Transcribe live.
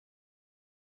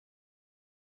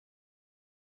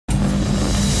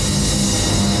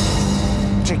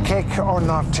to kick or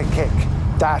not to kick?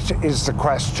 That is the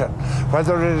question.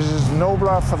 Whether it is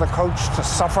nobler for the coach to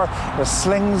suffer the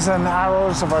slings and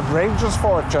arrows of outrageous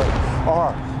fortune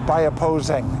or, by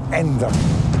opposing, end them.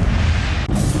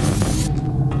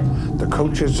 The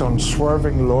coach's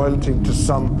unswerving loyalty to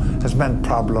some has meant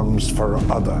problems for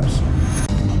others.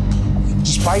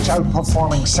 Despite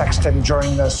outperforming Sexton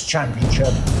during this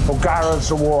championship,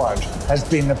 O'Gara's award has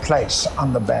been a place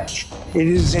on the bench. It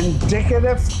is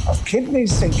indicative of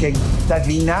Kidney's thinking that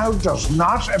he now does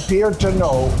not appear to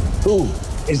know who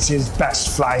is his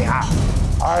best fly half.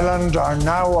 Ireland are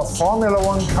now a Formula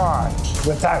One car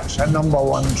without a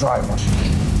 #1 driver.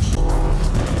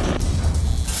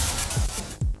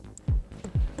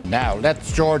 Now,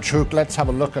 George Hook, let's have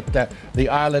a look at the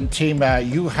Ireland team.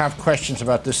 You have questions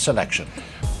about this selection.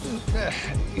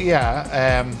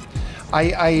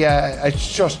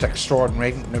 It's just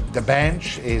extraordinary. The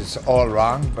bench is all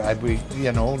wrong.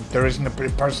 There isn't a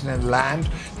person in the land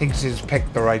thinks he's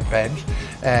picked the right bench.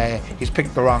 He's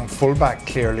picked the wrong fullback,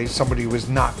 clearly. Somebody who was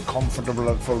not comfortable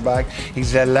at fullback.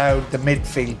 He's allowed the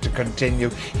midfield to continue.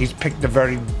 He's picked a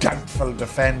very doubtful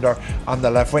defender on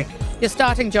the left wing. You're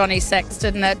starting Jonny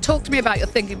Sexton. Talk to me about your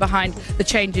thinking behind the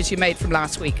changes you made from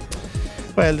last week.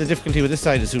 Well, the difficulty with this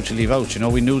side is who to leave out.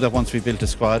 We knew that once we built a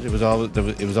squad, it was always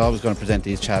going to present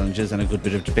these challenges and a good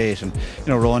bit of debate. And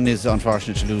Rowan is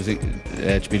unfortunate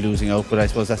to be losing out, but I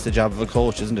suppose that's the job of a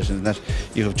coach, isn't it? And that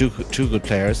you have two good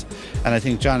players, and I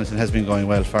think Jonathan has been going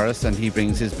well for us, and he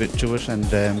brings his bit to it. And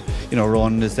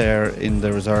Rowan is there in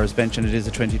the reserves bench, and it is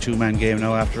a 22-man game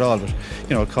now after all. But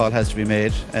a call has to be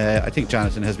made. I think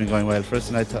Jonathan has been going well for us,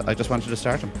 and I just wanted to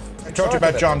start him. I talked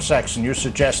about John Sexton. You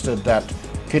suggested that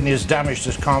Kidney has damaged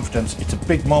his confidence. It's a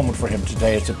big moment for him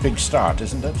today. It's a big start,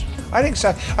 isn't it? I think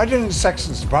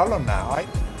Sexton's the problem now.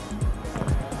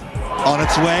 On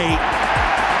its way.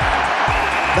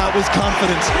 That was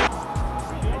confident.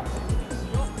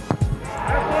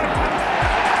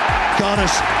 Got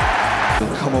it.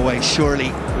 He'll come away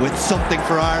surely with something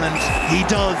for Ireland. He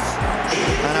does.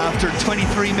 And after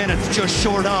 23 minutes, just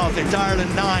short of, it's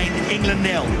Ireland 9, England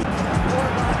 0.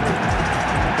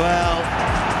 Well,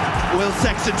 will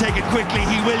Sexton take it quickly?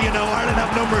 He will, Ireland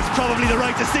have numbers. Probably the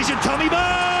right decision. Tommy Bowe!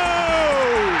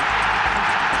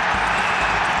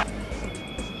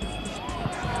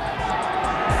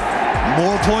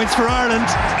 More points for Ireland.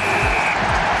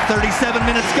 37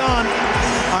 minutes gone.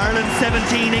 Ireland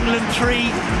 17, England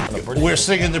 3. We're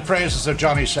singing the praises of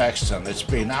Jonny Sexton. It's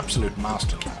been absolute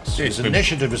masterclass. His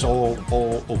initiative is all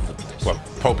over the place. Well,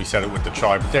 Popey said it with the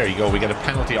try, but there you go. We get a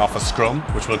penalty off a scrum,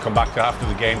 which we'll come back to after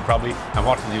the game probably. And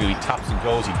what does he do? He taps and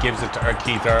goes. He gives it to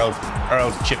Keith Earls.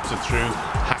 Earls chips it through,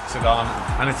 hacks it on.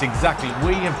 And it's exactly,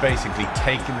 we have basically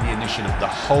taken the initiative the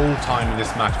whole time in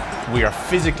this match. We are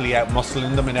physically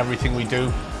out-muscling them in everything we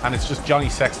do. And it's just Jonny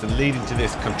Sexton leading to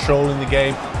this, controlling the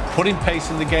game, putting pace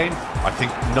in the game. I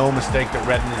think no mistake that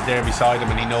Redden is there beside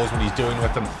him and he knows what he's doing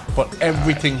with them. But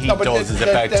everything he does is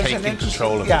about taking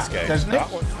control of this game.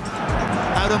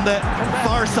 Out on the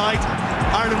far side,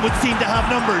 Ireland would seem to have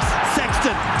numbers.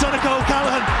 Sexton, Donegal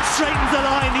O'Callaghan straightens the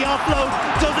line. The offload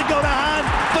doesn't go to hand,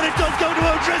 but it does go to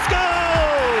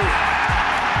O'Driscoll.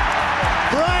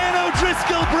 Brian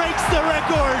O'Driscoll breaks the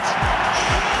record,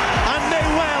 and may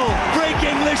well break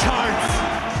English hearts.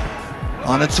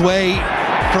 On its way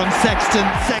from Sexton.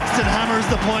 Sexton hammers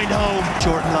the point home.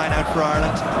 Shortened line out for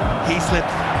Ireland. Heaslip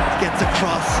gets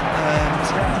across and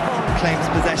claims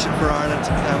possession for Ireland.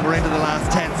 We're into the last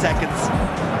 10 seconds.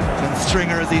 And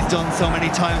Stringer, as he's done so many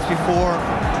times before,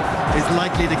 is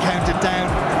likely to count it down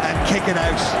and kick it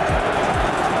out.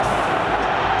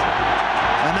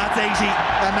 And that's 80,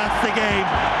 and that's the game,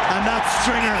 and that's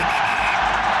Stringer.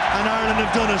 And Ireland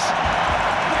have done it.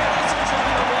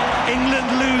 England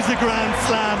lose a Grand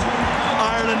Slam.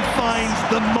 Ireland find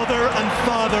the mother and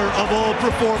father of all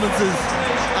performances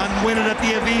and win it at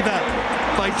the Aviva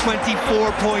by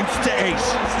 24 points to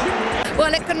 8.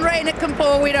 Well, it can rain, it can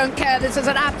pour, we don't care. This is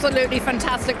an absolutely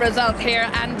fantastic result here,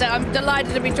 and I'm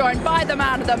delighted to be joined by the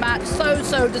man of the match,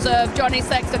 so deserved, Jonny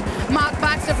Sexton. Mark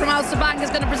Baxter from Ulster Bank is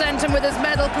going to present him with his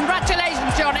medal.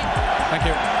 Congratulations, Jonny. Thank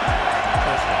you.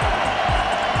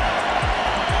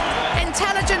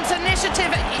 Intelligence,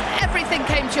 initiative, everything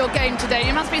came to your game today.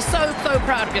 You must be so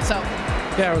proud of yourself.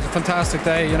 Yeah, it was a fantastic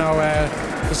day.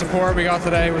 The support we got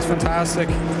today was fantastic.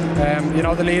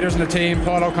 The leaders in the team,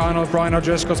 Paul O'Connell, Brian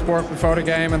O'Driscoll, spoke before the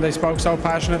game, and they spoke so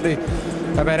passionately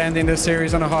about ending this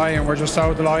series on a high, and we're just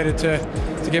so delighted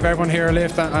to give everyone here a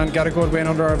lift and get a good win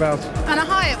under our belt. And a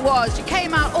high it was. You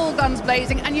came out all guns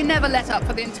blazing, and you never let up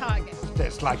for the entire game.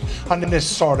 This, on this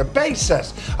sort of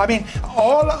basis. I mean,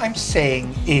 all I'm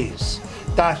saying is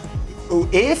that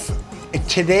if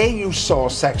Today you saw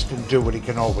Sexton do what he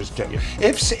can always do. Yeah.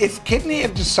 If Kidney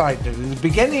had decided at the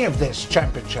beginning of this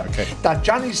championship that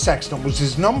Jonny Sexton was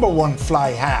his #1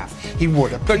 fly half, he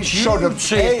would have. But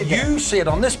you said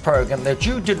on this program that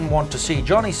you didn't want to see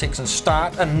Jonny Sexton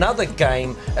start another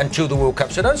game until the World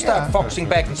Cup. So don't start foxing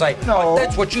back and say,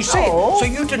 that's what you said. So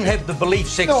you didn't have the belief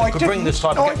Sexton could bring this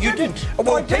type of game. You didn't.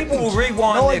 Well, people will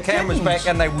rewind their cameras back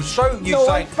and they will show you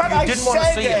saying you didn't want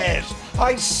to see it.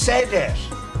 I said it.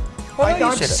 I'm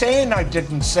not saying I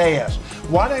didn't say it.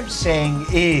 What I'm saying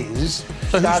is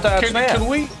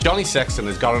Jonny Sexton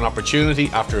has got an opportunity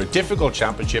after a difficult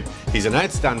championship. He's an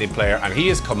outstanding player and he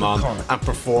has come on and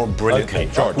performed brilliantly.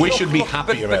 George, we should be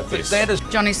happy about this.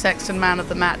 Jonny Sexton, man of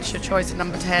the match, your choice at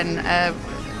number 10,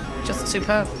 just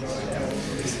superb.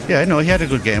 Yeah, no, he had a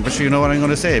good game, but you know what I'm going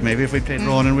to say. Maybe if we played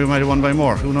Ronan, we might have won by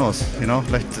more. Who knows? You know,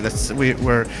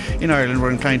 we're in Ireland.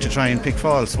 We're inclined to try and pick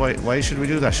faults. Why should we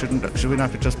do that? Should we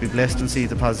not just be blessed and see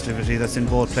the positivity that's in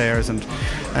both players? And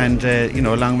you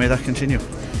know, long may that continue.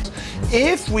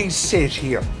 If we sit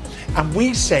here and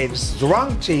we say this is the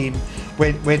wrong team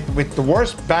with the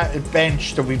worst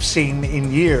bench that we've seen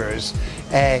in years,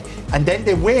 and then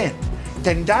they win,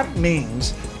 then that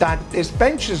means that this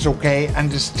bench is okay and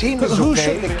this team is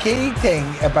okay. The key thing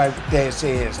about this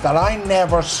is that I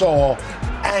never saw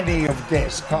any of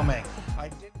this coming.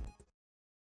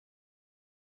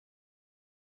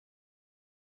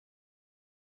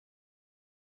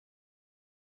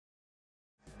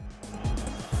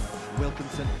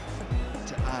 Wilkinson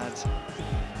to add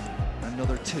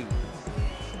another 2.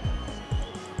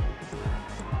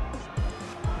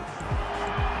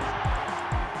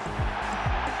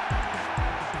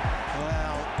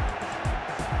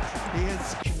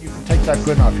 Take that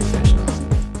grin off your face now.